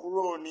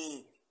amakulooni.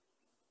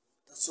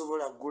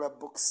 Tasobola kugula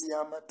bokisi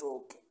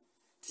y'amatooke,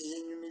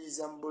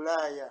 teyenyumiriza mu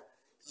Bulaaya,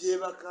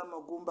 yeebaka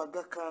amagumba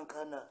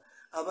gakankana,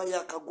 aba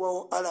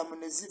yakagwawo alamu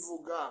ne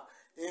zivuga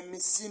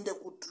emisinde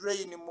ku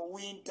tureyini mu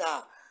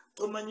winta.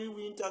 Tomanyi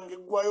winta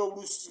ng'eggwayo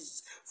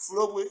oluusi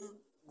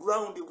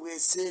ground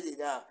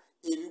bweseerera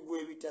ebigwa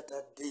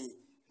ebitatadde,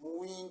 mu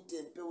winta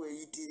empewo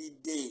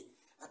eyitiridde,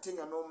 ate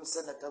nga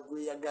n'omusana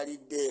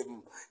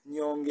tagweyagaliddeemu.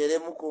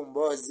 Nyongeremu ku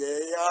mboozi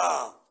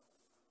eyo.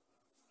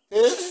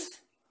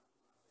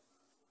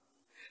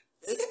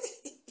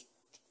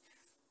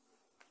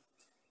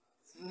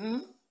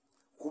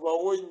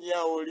 Kubawo nnyo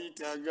awo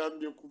liita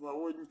agambye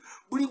kubawo nnyo.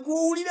 Buli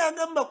gw'owulira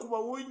agamba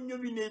kubawo nnyo,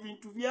 bino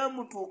ebintu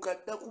byamutuuka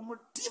dda ku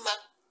mutima.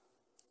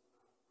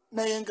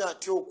 Naye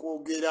ng'atya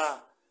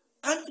okwogera,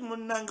 anti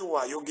munnange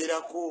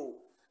waayogerako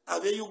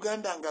ab'e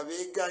Uganda nga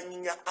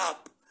beeganyiŋa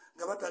app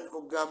nga batandika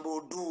okugamba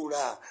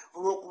oduula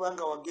olw'okuba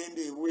nga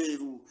wagenda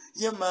ebweru.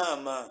 Ye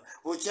maama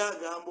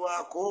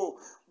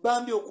okyagambwako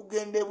bambi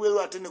okugenda ebweru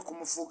ate ne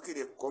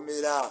kumufuukira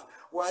ekkomera.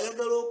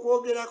 Waayagala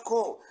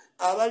okwogerako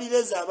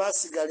abalireza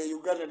abaasigala e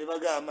Uganda ne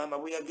bagamba maama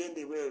bwe yagenda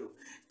ebweru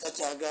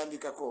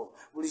takyagambikako,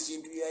 buli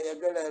kintu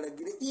yayagala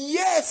alagire.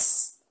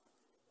 Yes,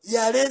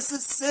 yaleese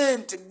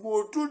ssente,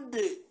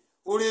 gw'otudde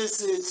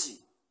oleese eki?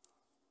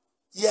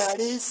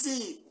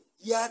 Yaleese,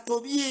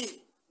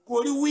 yatobye,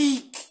 gw'oli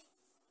weak.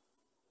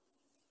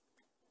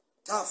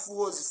 Tough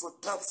wars for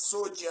tough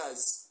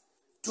soldiers.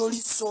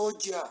 Toli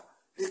soja,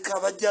 leka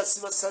abajasi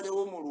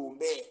basalewo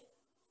mulumbe.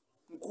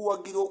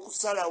 Nkuwagira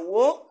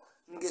okusalawo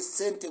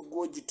ng'essente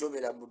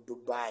gw'ogitobera mu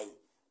Dubai,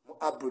 mu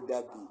Abu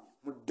Dhabi,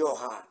 mu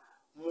Doha,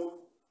 mu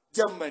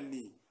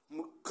Germany,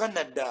 mu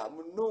Canada,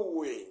 mu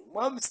Norway,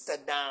 mu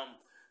Amsterdam,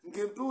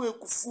 ng'empewo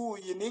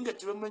ekufuuye naye nga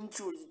tebamanyi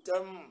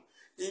kyoyitamu.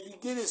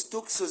 Ebigere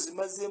stokisi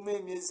ozimazeemu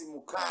emyezi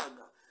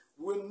 6.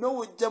 Wenna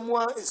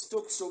ojjamu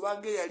estokisi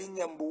obanga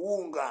eyalinnya mu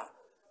buwunga,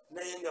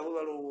 naye nga bo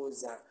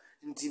balowooza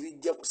nti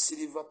bijja ku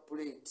silver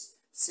plate.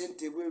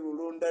 Ssente bweru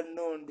olonda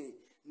nnonde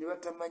ne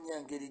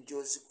batamanya ngeri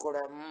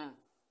gy'ozikolamu.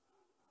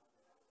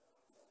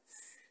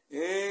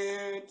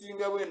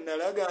 Tinga bwe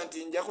nalaga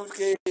nti nja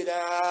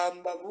kukeera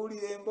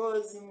mbabuulira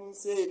emboozi mu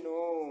nsi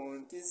eno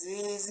nti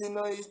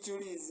ziizino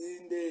icyuli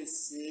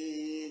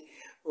zindeese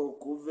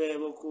okuva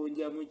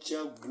ebukunja mu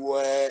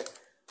Kyaggwe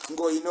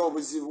ng'olina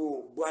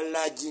obuzibu bwa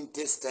large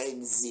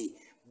intestines.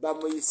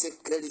 Bamuyise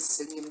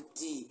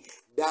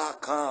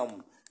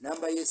KellySlimt.com.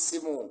 Namba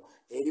y'essimu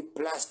eri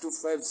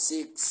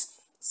 +256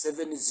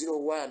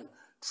 701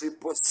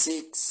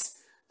 666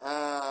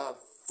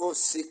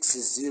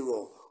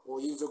 460.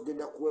 Oyinza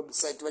okugenda ku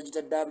website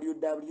bagita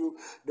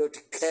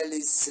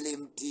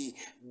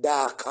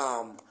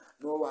www.kellyslimt.com.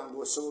 N'obanga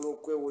osobola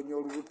okwewonya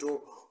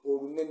olubuto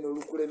olunene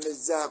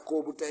olukulemezaako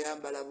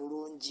obutayambala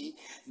bulungi.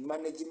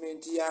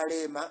 Management ya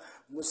Leema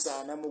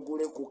musaana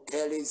mugule ku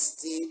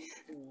kellys.com.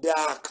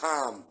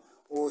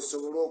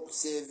 Osobola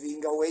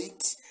okusevinga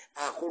weight,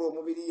 akola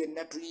omubiri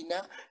yenna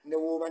tulina, ne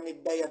wooba ne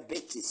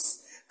diabetes,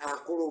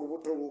 akola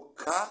olubuto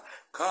lwokka.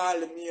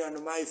 Call me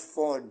on my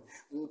phone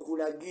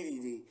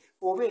nkulagirire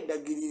oba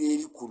endagiriro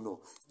eri kuno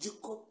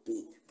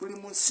gikoppe. Buli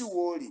munsi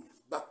w'oli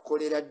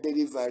bakukolera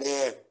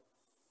delivery.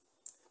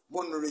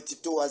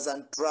 Monolith Tours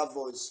and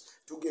Travels,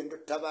 tugenda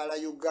ottabaala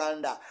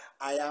Uganda.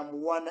 I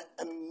am one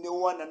and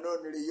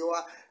only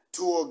your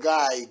tour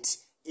guide,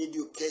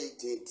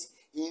 educated,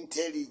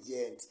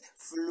 intelligent,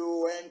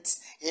 fluent,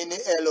 and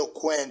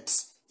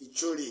eloquent.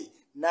 Ichuli,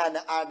 none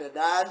other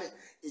than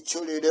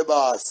Ichuli the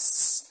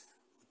boss.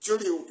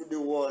 Ichuli to the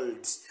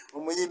world.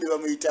 Omuyimbi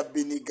bamuyita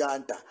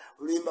Biniganta,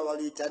 oluyimba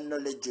baluyita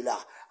Knowledge.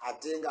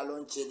 Atenga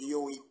launch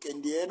eriyo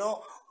weekend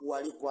eno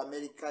wali ku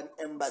American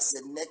Embassy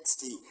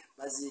next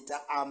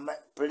baziyita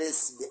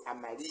Place de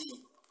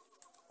Amali.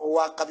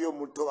 Owakabi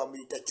omuto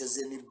bamuyita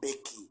Chozeni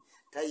Becky,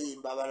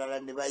 tayimba abalala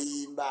ne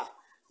bayimba.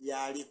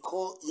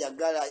 Yaliko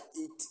yagala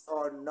it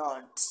or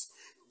not.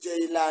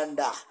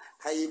 Jailanda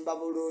kayimba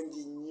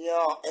bulungi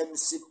nnyo.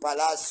 MC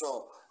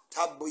Palaso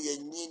tabu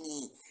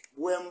yennyini.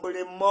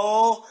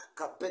 Wembulemo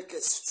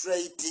Kapeke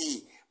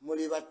Straight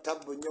muli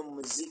batabu nnyo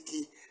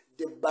muziki.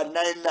 The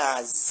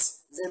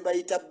Bananas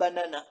zembayita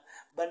banana.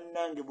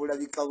 Bannange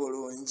bulabika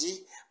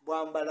bulungi,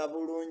 bwambala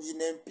bulungi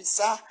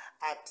n'empisa,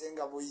 ate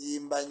nga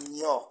buyimba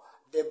nnyo.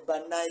 The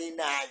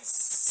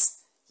Bananas.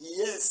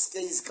 Yes,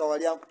 Keisi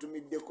Kawali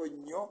ankutumiddeko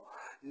nnyo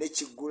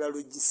n'ekiggula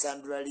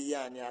Lugisandula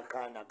Liyani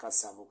akaana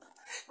kasabuka.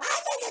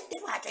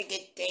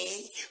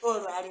 Ategedde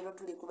olwaleero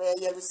tuli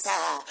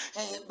kubeeyerusa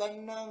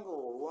bannange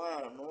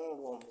olwano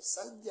olw'omusango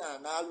omusajja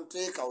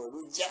n'aluteeka we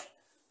lujja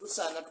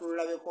tusaana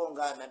tululabeko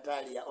nga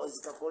Natalia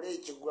ozikakole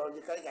ekigwa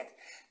gikali kati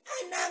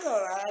nange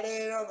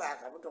olwaleero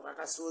ng'akabuto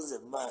kakasuuze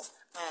mu maaso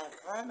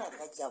akaana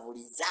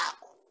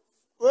kacabulizaako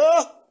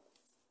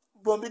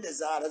bombi ne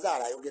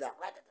zaala ayogera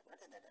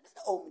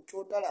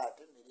omukyotala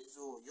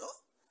atemereza oyo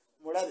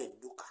mulaba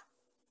edduka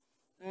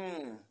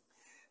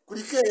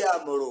kuliko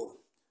eyamolo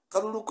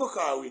kaluluko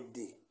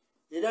kawedde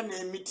era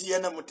n'emiti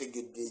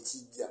yanamutegedde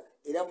ekijja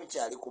era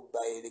mukyali ku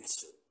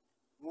by-election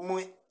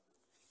mmwe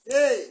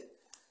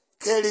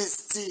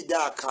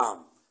KLST.com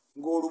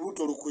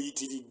ng'olubuto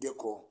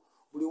lukuyitiriddeko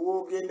buli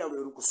woogenda lwe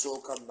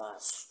lukusooka mu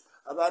maaso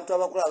abantu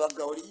abakulu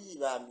abagga oli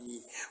bambi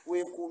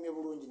weekuumye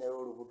bulungi naye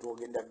olubuto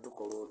ogenda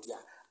dukola otya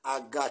I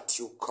got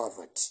you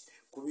covered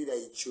kubira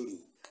ichuli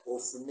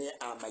ofune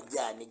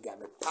amajaani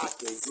gano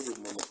paaka eziri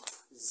muno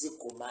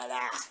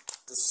zikumala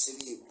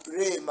tusirimu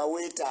Rema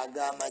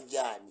weetaaga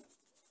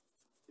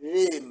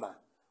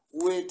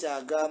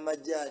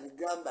amajaani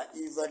gamba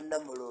Eva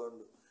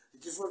Namulondo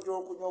ekifo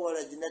ky'okunywa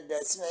wala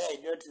ginadda sina ya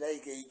idiot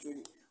like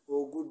ichuli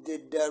ogudde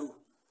eddalu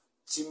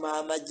kima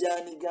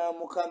amajaani ga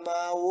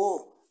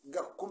mukamaawo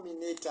ga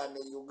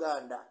 15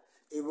 Uganda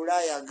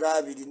ebulaaya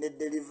ga 2 ne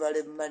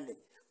delivery money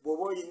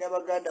bw'oba olina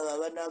baganda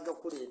baba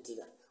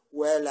naagakuleetera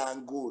well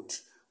and good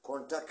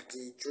contact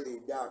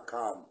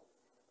ichuli.com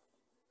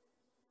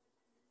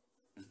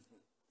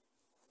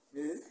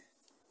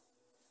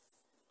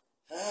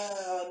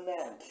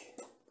nange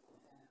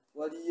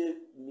waliyo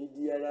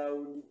media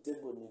round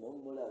table nino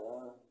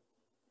mulaba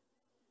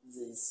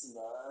nze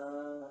Isma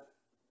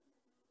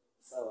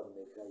sawa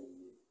mmeka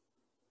iye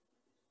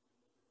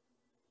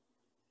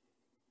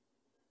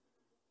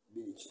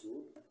bili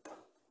kitu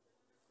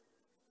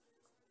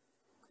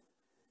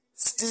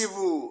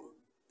Steve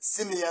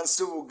Senior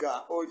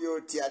Nsubuga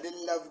olioti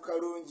adenlove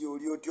kalungi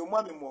olioti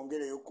omwami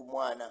mwongereyo ku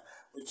mwana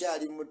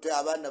okyali muto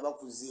abaana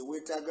bakuze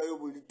weetaagayo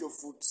buli little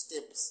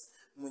footsteps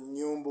mu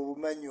nnyumba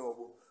obumanyi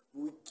obwo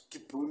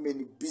keep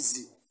women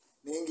busy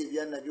naye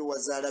ng'ebyana byo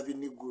wazaala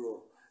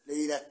binigulo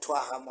Leila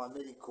Twaha mu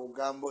America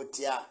ogamba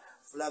otya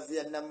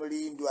Flavia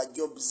Namulindwa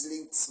Jobs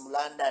Links mu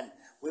London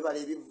webala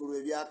ebivulu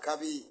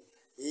ebyakabi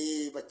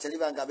bakyali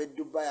bange ab'e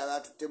Dubai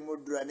abatutte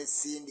Mudra ne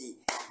Cindy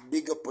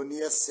big up on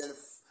yourself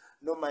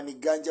Norman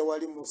Ganja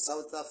wali mu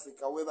South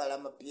Africa webala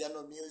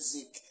amapiano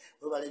music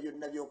webala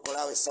byonna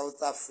byokolawe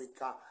South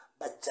Africa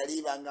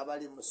bakyali bange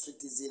bali mu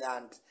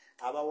Switzerland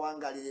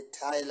abawangalire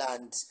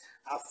Thailand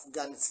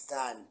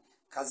Afghanistan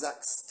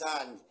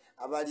Kazakhstan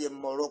abali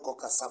Morocco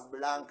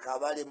Casablanca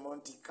abali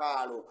Monte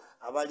Carlo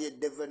abali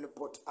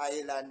Devonport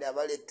Island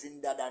abali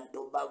Trinidad and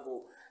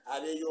Tobago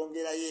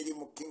abeyongerayo eri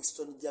mu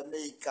Kingston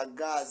Jamaica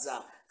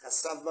Gaza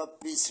Cassava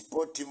Peace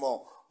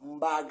Baltimore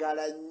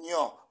mbagala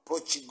nnyo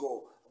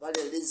Portugal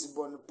abali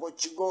Lisbon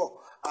Portugal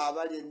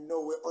abali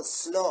Norway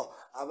Oslo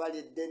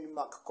abali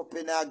Denmark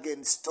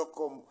Copenhagen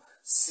Stockholm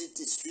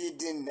City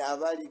Sweden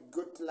abali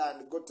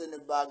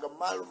Gothenburg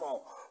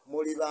Malmo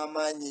muli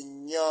bamanyi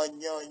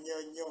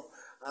nnyo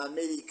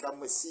America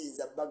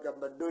musiza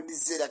bagamba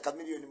donizera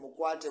kamiliyoni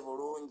mukwate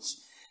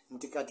bulungi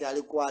nti kati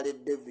ali kwale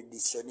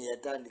Davidson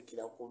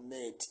yatandikira ku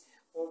mate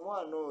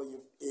omwana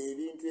oyo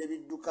ebintu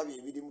ebidduka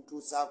bye biri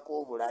mutuusaako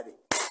obulabe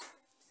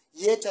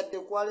yeetadde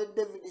kwale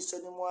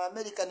Davidson mu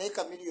America naye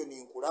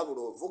kamiliyoni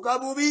nkulabula ovuga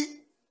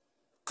bubi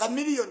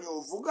kamiliyoni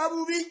ovuga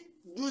bubi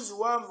juzi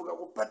wanvuga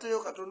ku pateyo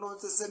katono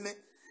nseseme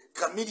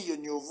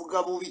kamiliyoni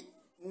ovuga bubi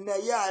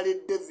naye ale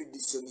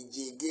Davidson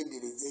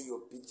gyegenderezeyo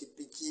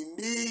pikipiki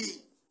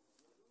mbi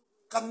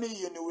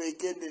kamiliyoni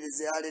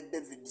wegendereze ale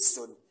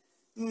Davidson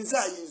nze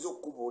ayinza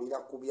okubuulira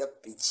ku bya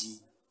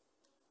piki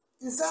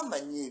nze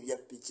amanyi ebya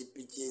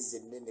pikipiki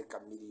ezennene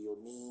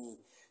kamiliyoni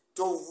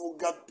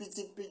tovuga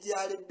pikipiki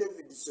ale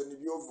Davidson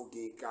byovuga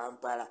e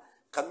Kampala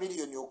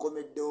kamiliyoni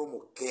okomeddewo mu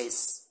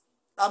keesi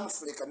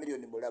amufule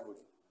kamiliyoni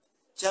mulabule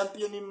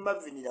champion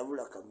Marvin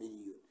labula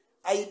kamiliyoni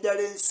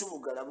Aidale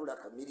Nsubuga labula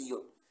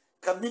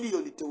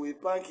kamiliyoni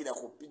tewepankira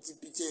ku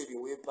pikipiki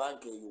ebyo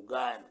wepanka e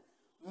Uganda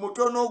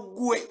mutono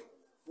gwe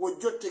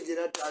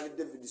wojjotegera tali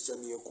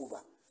Davidson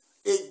yekuba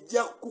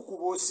ejja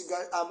kukuba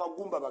osiga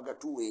amagumba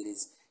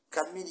bagatuweereze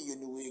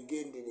kamiliyoni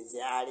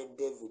wegendereze ale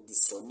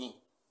Davidson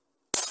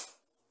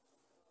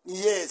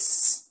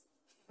yes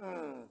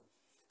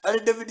ale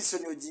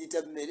Davidson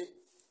ogiyita mmere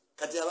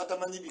kati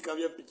abatamanyi bika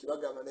bya piki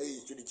bagamba naye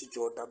ekyo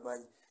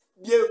kikyotamanyi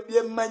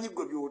byemmanyi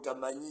gwe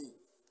byotamanyi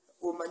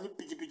omanyi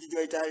pikipiki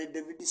gyoyita ale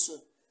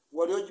Davidson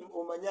wali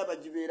omanyi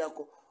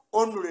abagibeerako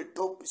only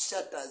top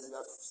shutters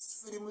ba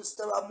film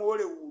star ba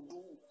Hollywood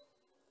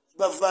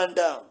ba Van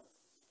Damme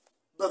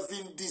ba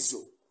Vin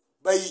Diesel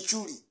ba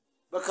Ichuli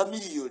ba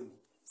kamiliyoni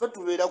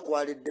fatubeera ku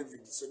ale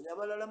Davidson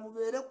abalala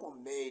mubeere ku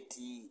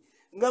mmeeti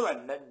nga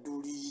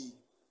bannadduli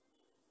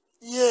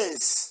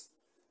yes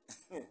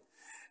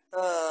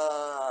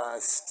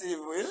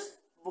Steve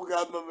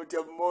bugamba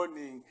mutya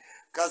morning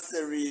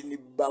Catherine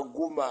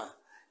Baguma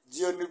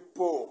John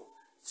Paul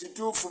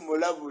kituufu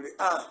mulabule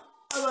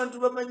abantu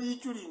bamanyi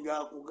Ichuli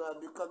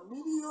ng'akugambye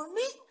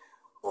kamiliyoni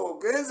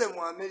ogenze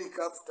mu America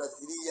after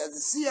 3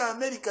 years si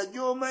America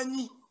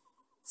gy'omanyi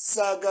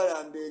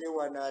saagala mbeere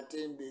wano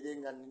ate mbeere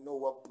nga nina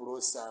owa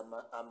pulosa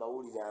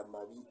amawulire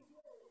amabi.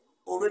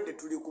 Olwedde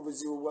tuli ku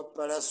buzibu bwa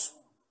palaso.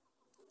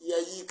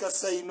 Yayiika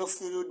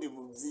sayinofield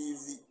mu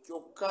viivi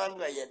kyokka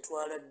nga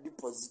yatwala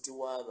deposit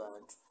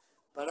w'abantu.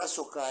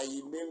 Palaso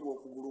kaayimbe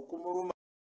ng'okugulu kumuluma.